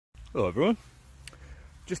Hello everyone,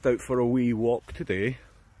 just out for a wee walk today,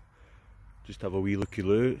 just have a wee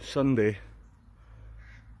looky-loo. It's Sunday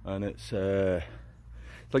and it's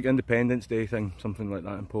like Independence Day thing, something like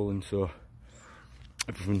that in Poland, so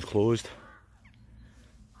everything's closed.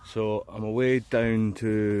 So I'm away down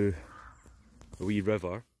to a wee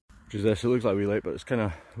river, which is this. It looks like a wee lake, but it's kind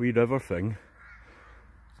of a wee river thing.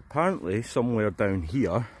 Apparently somewhere down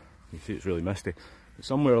here, you see it's really misty, but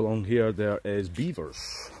somewhere along here there is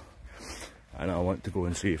beavers. And I want to go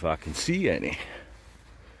and see if I can see any,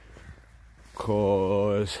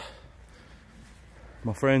 because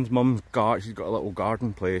my friend's mum's garden, she's got a little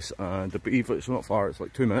garden place, and the beaver, it's not far, it's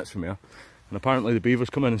like 2 minutes from here, and apparently the beavers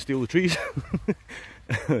come in and steal the trees,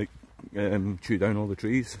 like, chew down all the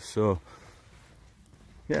trees. So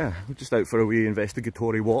yeah, we're just out for a wee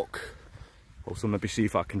investigatory walk, also maybe see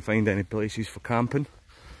if I can find any places for camping,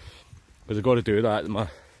 because I've got to do that. My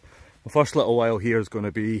first little while here is going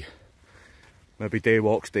to be maybe day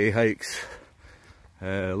walks, day hikes,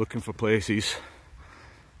 looking for places,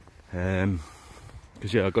 because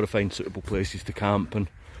yeah, I've got to find suitable places to camp and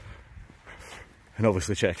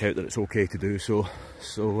obviously check out that it's okay to do so.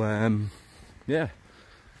 So yeah,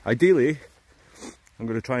 ideally I'm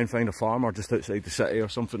going to try and find a farmer just outside the city or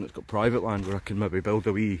something that's got private land where I can maybe build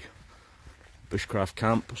a wee bushcraft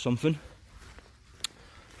camp or something.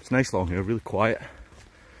 It's nice along here, really quiet.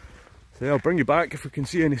 So yeah, I'll bring you back if we can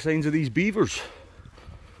see any signs of these beavers.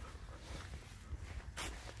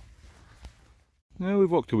 Now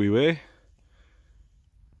we've walked a wee way.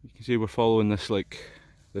 You can see we're following this, like,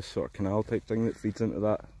 this sort of canal type thing that feeds into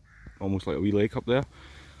that, almost like a wee lake up there.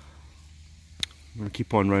 I'm going to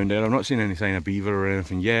keep on round there. I've not seen any sign of beaver or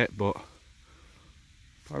anything yet, but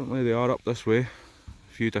apparently they are up this way.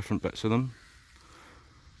 A few different bits of them.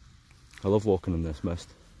 I love walking in this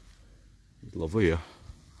mist. It's lovely here.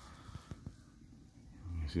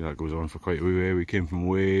 See, that goes on for quite a wee way. We came from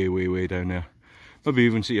way down there. Maybe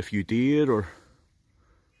even see a few deer or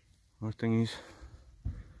thingies.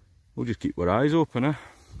 We'll just keep our eyes open, eh?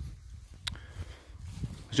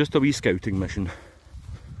 It's just a wee scouting mission.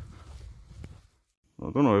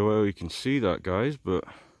 I don't know how well you can see that, guys, but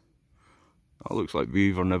that looks like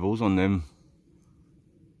beaver nibbles on them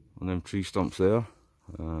tree stumps there,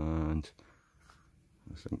 and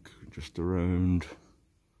I think just around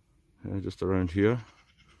here.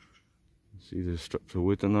 See the strips of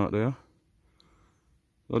wood in that there.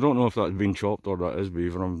 I don't know if that's been chopped or that is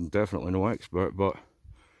beaver. I'm definitely no expert, but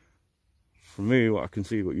for me, what I can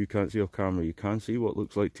see, what you can't see off camera, you can see what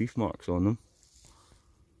looks like teeth marks on them.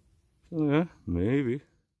 So yeah, maybe.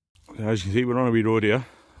 As you can see, we're on a wee road here.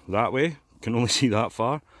 That way, you can only see that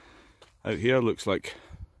far. Out here looks like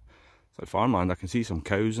it's like farmland. I can see some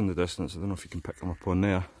cows in the distance. I don't know if you can pick them up on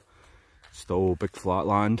there. Still big flat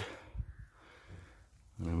land.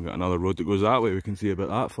 And then we've got another road that goes that way, we can see about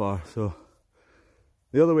that far. So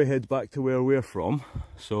the other way heads back to where we're from.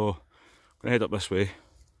 So I'm going to head up this way,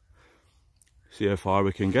 see how far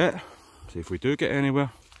we can get, see if we do get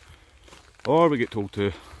anywhere, or we get told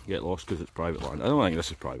to get lost because it's private land. I don't think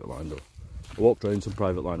this is private land though. I walked around some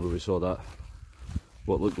private land where we saw that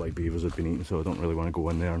what looked like beavers had been eaten, so I don't really want to go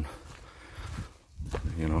in there and,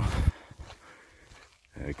 you know,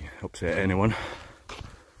 upset anyone.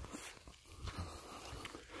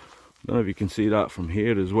 I don't know if you can see that from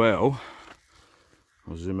here as well.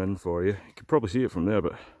 I'll zoom in for you. You can probably see it from there,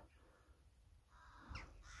 but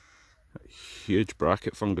huge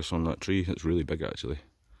bracket fungus on that tree. It's really big actually.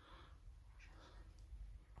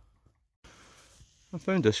 I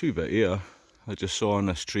found this wee bit here. I just saw on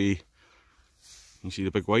this tree. You can see the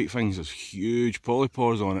big white things. There's huge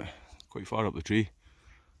polypores on it, quite far up the tree.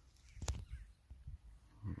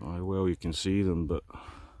 I don't know how well you can see them, but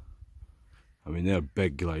I mean, they're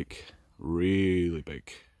big, like really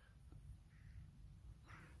big.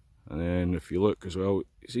 And then if you look as well,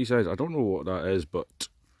 see size, I don't know what that is, but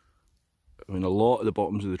I mean, a lot of the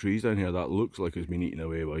bottoms of the trees down here, that looks like it's been eaten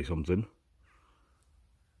away by something.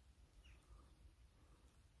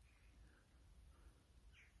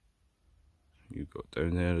 You've got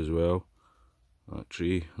down there as well, that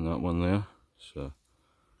tree and that one there. So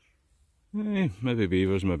maybe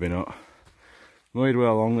beavers, maybe not. Made way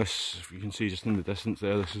along this, if you can see just in the distance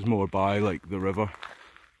there, this is more by like the river.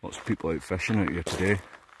 Lots of people out fishing out here today.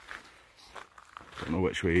 Don't know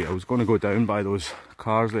which way. I was going to go down by those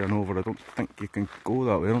cars there and over. I don't think you can go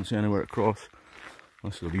that way. I don't see anywhere to cross,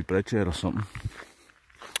 unless there's a wee bridge there or something.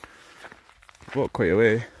 Walked quite a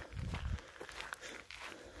way.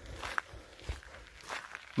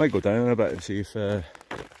 Might go down a bit and see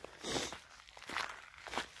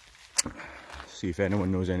if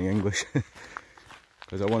anyone knows any English.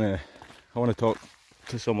 Because I want to talk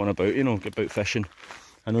to someone about, you know, about fishing.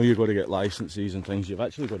 I know you've got to get licenses and things. You've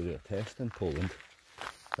actually got to do a test in Poland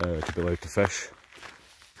to be allowed to fish.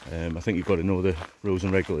 I think you've got to know the rules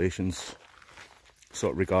and regulations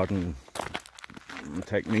sort of regarding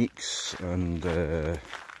techniques and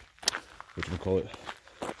what do we call it,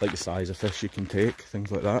 like the size of fish you can take,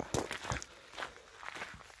 things like that.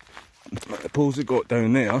 The poles that got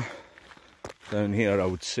down there, down here I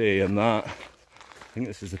would say, and that, I think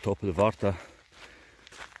this is the top of the Varta.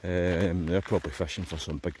 They're probably fishing for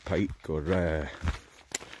some big pike or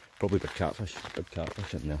probably big catfish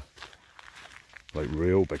in there, like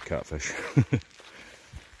real big catfish.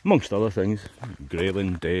 Amongst other things,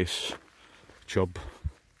 grayling, dace, chub,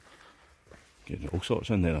 getting all sorts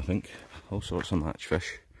in there I think, all sorts of match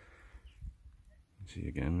fish. See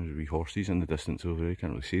again, there's wee horses in the distance over there, you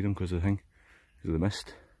can't really see them because of the thing, because of the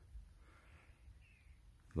mist.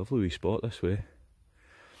 Lovely wee spot this way.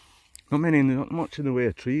 Not much in the way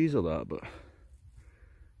of trees or that, but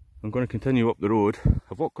I'm going to continue up the road.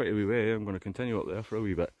 I've walked quite a wee way, I'm going to continue up there for a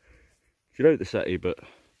wee bit. You're out the city, but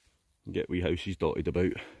you get wee houses dotted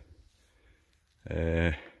about.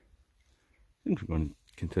 I think we're going to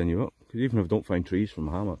continue up, because even if I don't find trees from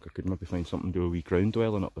a hammock, I could maybe find something to do a wee ground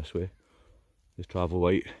dwelling up this way. Just travel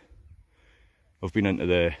light. I've been into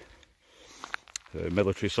the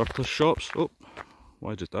military surplus shops. Oh,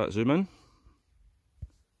 why did that zoom in?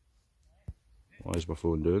 Why is my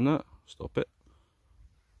phone doing that? Stop it.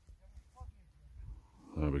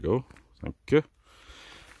 There we go. Thank you.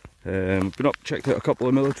 Been up, checked out a couple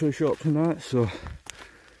of military shops and that, so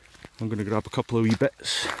I'm going to grab a couple of wee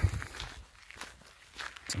bits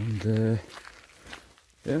and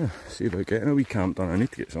yeah, see about getting a wee camp done. I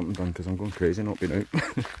need to get something done because I'm going crazy not being out.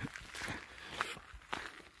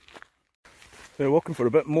 So walking for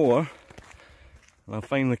a bit more, and I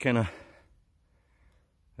finally kind of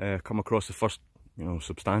come across the first, you know,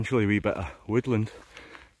 substantially wee bit of woodland.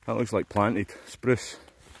 That looks like planted spruce.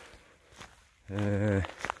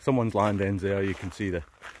 Someone's land ends there, you can see the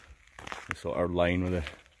sort of line with the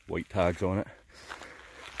white tags on it.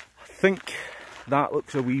 I think that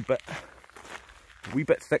looks a wee bit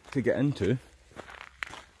thick to get into.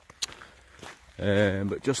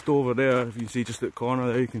 But just over there, if you can see just at the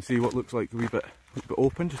corner there, you can see what looks like a wee bit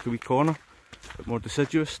open, just a wee corner, a bit more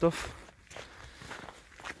deciduous stuff.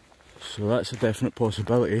 So that's a definite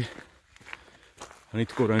possibility. I need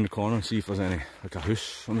to go around the corner and see if there's any, like a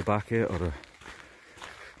house on the back of it,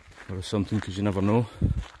 or something, because you never know.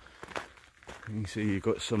 You can see you've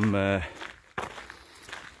got some, what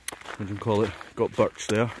do you call it, got birch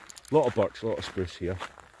there. A lot of birch, a lot of spruce here.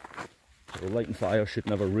 So lighting fire should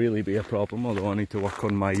never really be a problem, although I need to work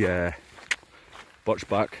on my birch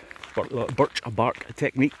bark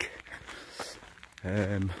technique.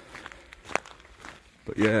 But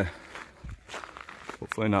yeah,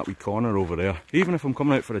 hopefully in that wee corner over there. Even if I'm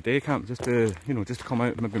coming out for a day camp, just to, you know, just to come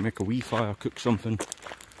out and maybe make a wee fire, cook something,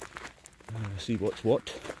 see what's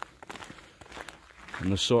what. And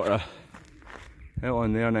there's sort of out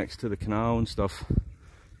on there next to the canal and stuff. You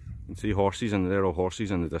can see horses in there, all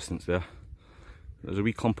horses in the distance there. There's a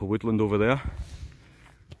wee clump of woodland over there,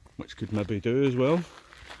 which could maybe do as well.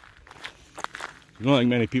 I don't think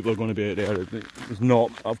many people are going to be out there. It's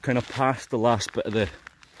not. I've kind of passed the last bit of the,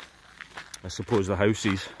 I suppose, the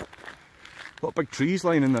houses. A lot of big trees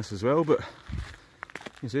lining this as well, but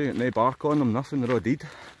you see, got no bark on them, nothing. They're all dead.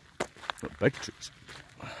 Not big trees.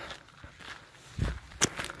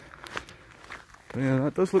 But yeah,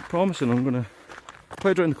 that does look promising. I'm going to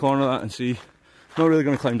play around the corner of that and see. Not really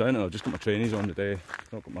going to climb down it. I've just got my trainies on today.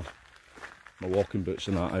 Not got my walking boots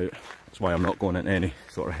and that out. That's why I'm not going into any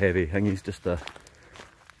sort of heavy thingies. Just yeah,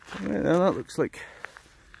 that looks like,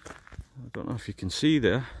 I don't know if you can see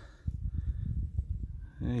there.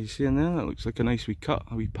 Yeah, you see in there? That looks like a nice wee cut,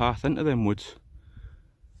 a wee path into them woods.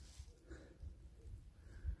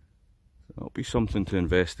 That'll be something to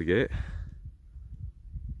investigate.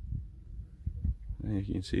 Yeah,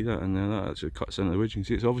 you can see that in there. That actually cuts into the woods. You can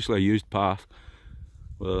see it's obviously a used path.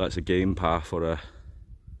 Whether that's a game path or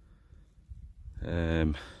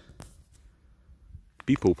a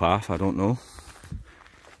people path, I don't know.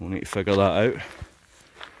 We'll need to figure that out.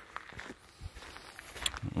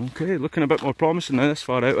 Okay, looking a bit more promising now this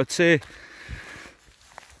far out, I'd say.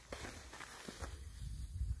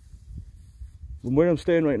 From where I'm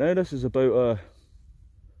staying right now, this is about a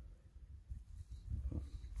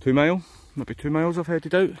 2 mile, maybe 2 miles I've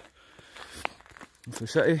headed out of the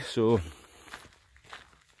city. So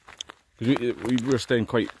we were staying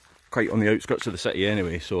quite on the outskirts of the city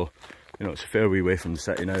anyway, so you know it's a fair wee way from the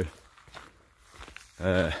city now.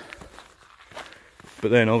 But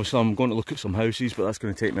then obviously I'm going to look at some houses, but that's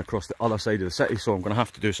going to take me across the other side of the city, so I'm going to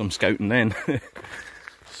have to do some scouting then.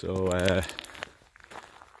 So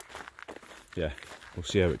yeah, we'll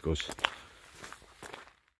see how it goes.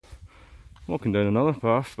 Walking down another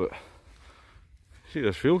path, but see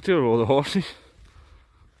this field here with all the horses.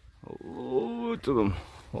 Loads of them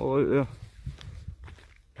all out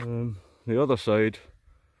there. The other side,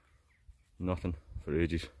 nothing for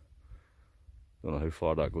ages. Don't know how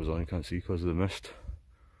far that goes on, you can't see because of the mist.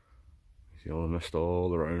 See all the mist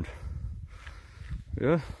all around.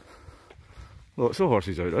 Yeah, lots of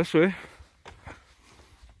horses out this way.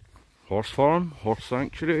 Horse farm, horse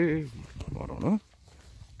sanctuary, I don't know.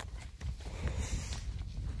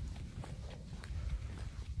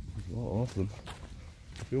 There's a lot of them.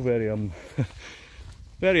 I feel very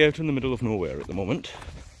very out in the middle of nowhere at the moment.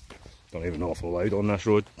 Don't even know if I'm allowed on this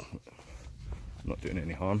road. I'm not doing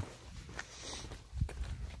any harm.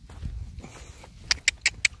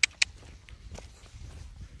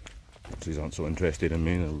 These aren't so interested in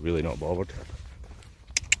me, they're really not bothered.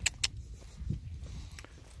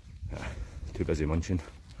 Too busy munching.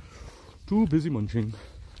 Too busy munching.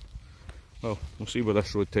 Well, we'll see where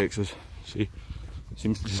this road takes us. See, it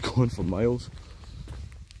seems to just go on for miles.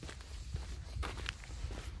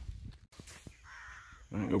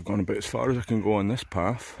 I think I've gone about as far as I can go on this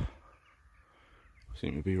path.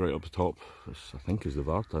 Seem to be right up the top. This, I think, is the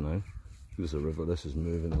Varta now. There's a river, this is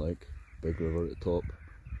moving like big river at the top.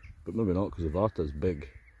 But maybe not, because the Varta is big.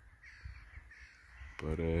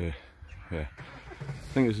 But yeah, I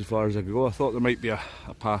think it's as far as I could go. I thought there might be a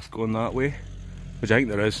path going that way, which I think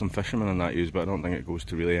there is some fishermen in that use, but I don't think it goes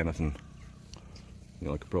to really anything, you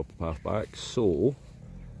know, like a proper path back. So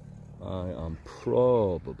I am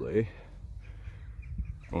probably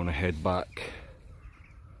going to head back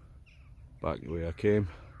the way I came.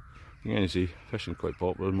 You can see fishing quite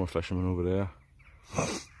popular, more fishermen over there.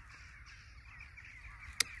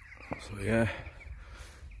 So yeah,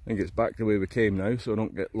 I think it's back the way we came now, so I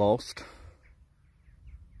don't get lost.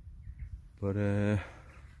 But that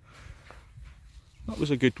was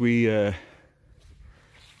a good wee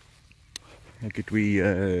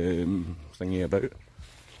thingy about.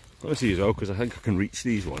 I'm going to see as well, because I think I can reach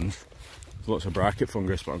these ones. There's lots of bracket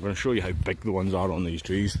fungus, but I'm going to show you how big the ones are on these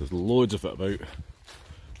trees. There's loads of it about,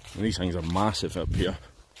 and these things are massive up here.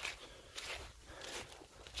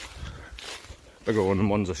 Bigger one than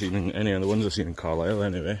ones I've seen in any of the ones I've seen in Carlisle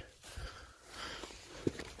anyway.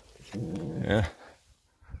 Yeah.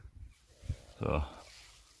 So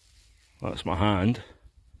that's my hand.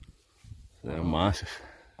 They're massive.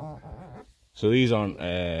 So these aren't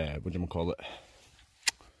what do you call it?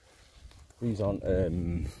 These aren't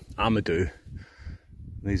Amadou.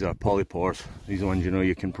 These are polypores. These are ones, you know,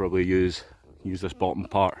 you can probably use this bottom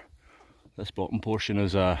part, this bottom portion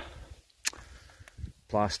as a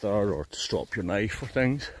plaster or to strop your knife or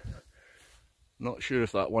things. Not sure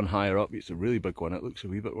if that one higher up, it's a really big one, it looks a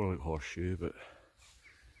wee bit more like horseshoe, but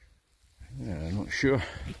yeah, I'm not sure.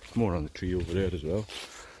 It's more on the tree over there as well,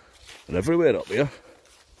 and everywhere up there.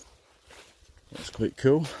 That's quite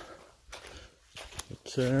cool.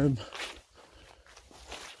 But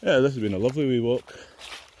yeah, this has been a lovely wee walk.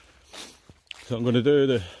 So I'm going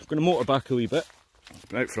to motor back a wee bit. I've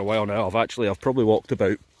been out for a while now. I've probably walked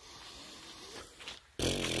about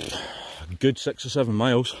a good 6 or 7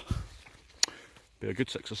 miles. Be a good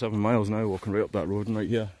 6 or 7 miles now, walking right up that road and right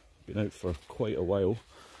here. Been out for quite a while.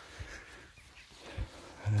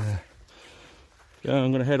 Yeah,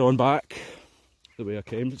 I'm going to head on back the way I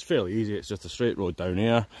came. It's fairly easy, it's just a straight road down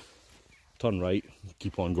here. Turn right,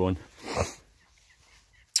 keep on going.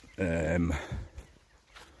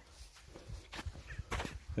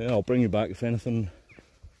 Yeah, I'll bring you back if anything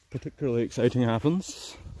particularly exciting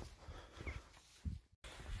happens.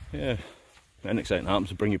 Yeah, if anything exciting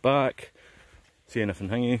happens, I'll bring you back. See anything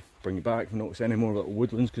hingy, bring you back. Notice any more little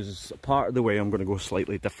woodlands, because it's a part of the way I'm going to go a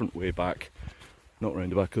slightly different way back. Not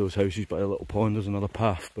round the back of those houses, by a little pond. There's another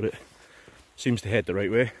path, but it seems to head the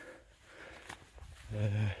right way.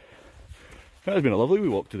 That has been a lovely wee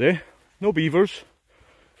walk today. No beavers.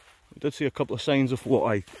 I did see a couple of signs of what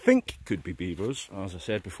I think could be beavers. As I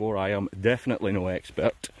said before, I am definitely no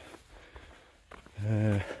expert.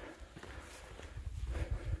 Yeah,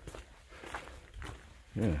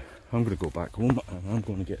 I'm going to go back home and I'm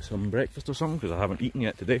going to get some breakfast or something, because I haven't eaten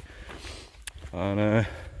yet today. And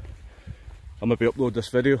I'll maybe upload this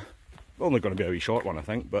video. Only going to be a wee short one, I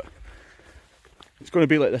think, but it's going to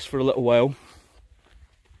be like this for a little while.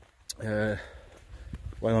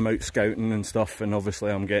 While I'm out scouting and stuff, and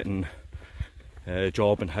obviously I'm getting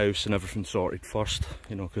job and house and everything sorted first,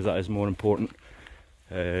 you know, because that is more important.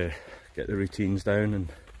 Get the routines down and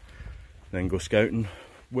then go scouting.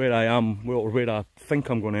 Where I am, or where I think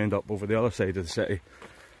I'm going to end up over the other side of the city,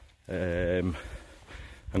 I'm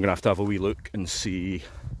going to have a wee look and see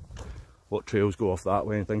what trails go off that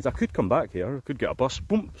way and things. I could come back here, I could get a bus,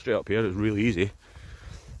 boom, straight up here, it's really easy.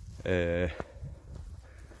 And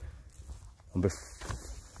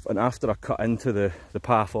after I cut into the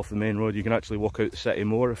path off the main road, you can actually walk out the city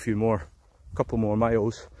more, a couple more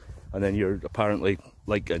miles, and then you're apparently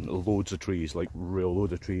like in loads of trees, like real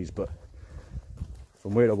loads of trees. But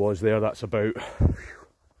from where I was there, that's about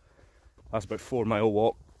 4 mile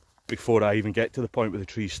walk before I even get to the point where the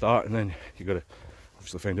trees start, and then you got to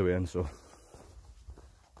obviously find a way in. So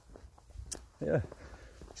yeah,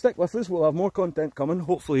 stick with us, we'll have more content coming.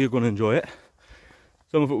 Hopefully you're going to enjoy it.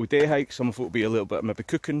 Some of it will be day hikes, some of it will be a little bit of maybe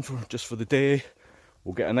cooking just for the day.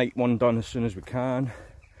 We'll get a night one done as soon as we can.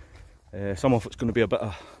 Some of it's going to be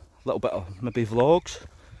a little bit of maybe vlogs.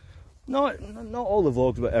 Not all the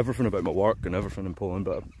vlogs about everything about my work and everything in Poland,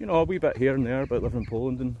 but you know, a wee bit here and there about living in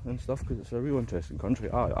Poland and stuff, because it's a real interesting country.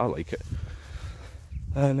 I like it.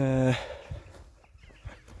 And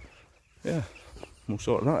yeah, we'll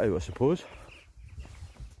sort that out, I suppose.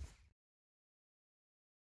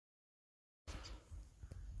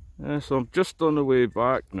 So I'm just on the way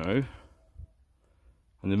back now,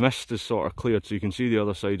 and the mist is sort of cleared, so you can see the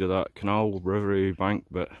other side of that canal, rivery bank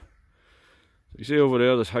bit. So you see over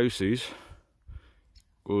there, this houses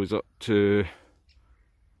goes up to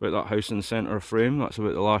about that house in the centre of frame. That's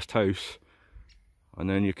about the last house, and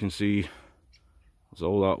then you can see there's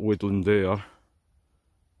all that woodland there,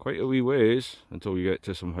 quite a wee ways until you get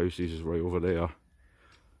to some houses right over there.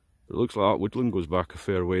 But it looks like that woodland goes back a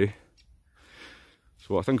fair way.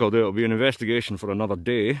 So what I think I'll do, it'll be an investigation for another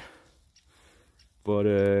day, but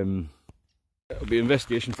it'll be an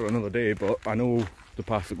investigation for another day, but I know the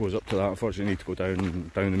path that goes up to that. Unfortunately, I need to go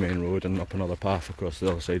down the main road and up another path across the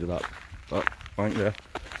other side of that bank there.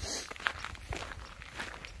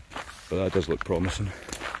 But that does look promising.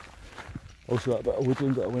 Also that bit of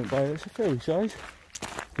woodland that I went by, it's a fairly size.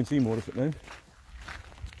 You can see more of it now.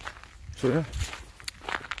 So yeah,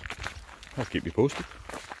 I'll keep you posted.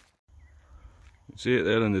 See it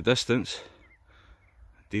there in the distance,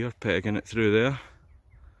 deer pegging it through there.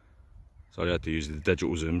 Sorry, I had to use the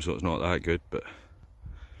digital zoom, so it's not that good, but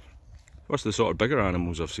what's the sort of bigger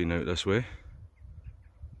animals I've seen out this way?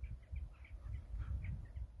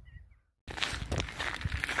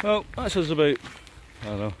 Well, that's us about, I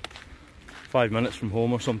don't know, 5 minutes from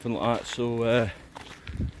home or something like that, so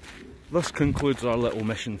this concludes our little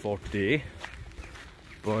mission for today.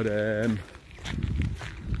 But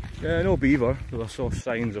yeah, no beaver, though I saw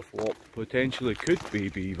signs of what potentially could be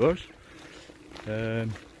beavers.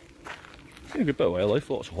 Seen a good bit of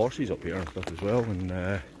wildlife, lots of horses up here and stuff as well,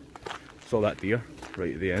 and saw that deer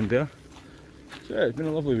right at the end there. So yeah, it's been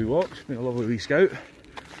a lovely wee walk, it's been a lovely wee scout.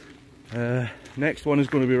 Next one is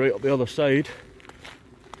going to be right up the other side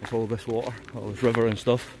of all this water, all this river and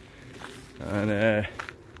stuff, and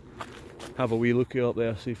have a wee looky up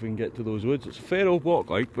there, see if we can get to those woods. It's a fair old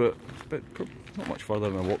walk, like, but not much further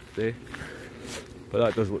than I walked today, but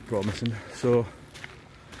that does look promising. So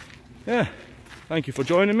yeah, thank you for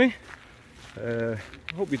joining me. I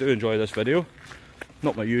hope you do enjoy this video,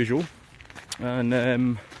 not my usual,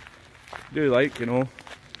 and do like, you know,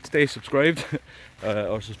 stay subscribed,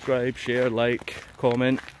 or subscribe, share, like,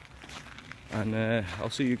 comment, and I'll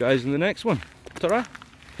see you guys in the next one. Ta-ra!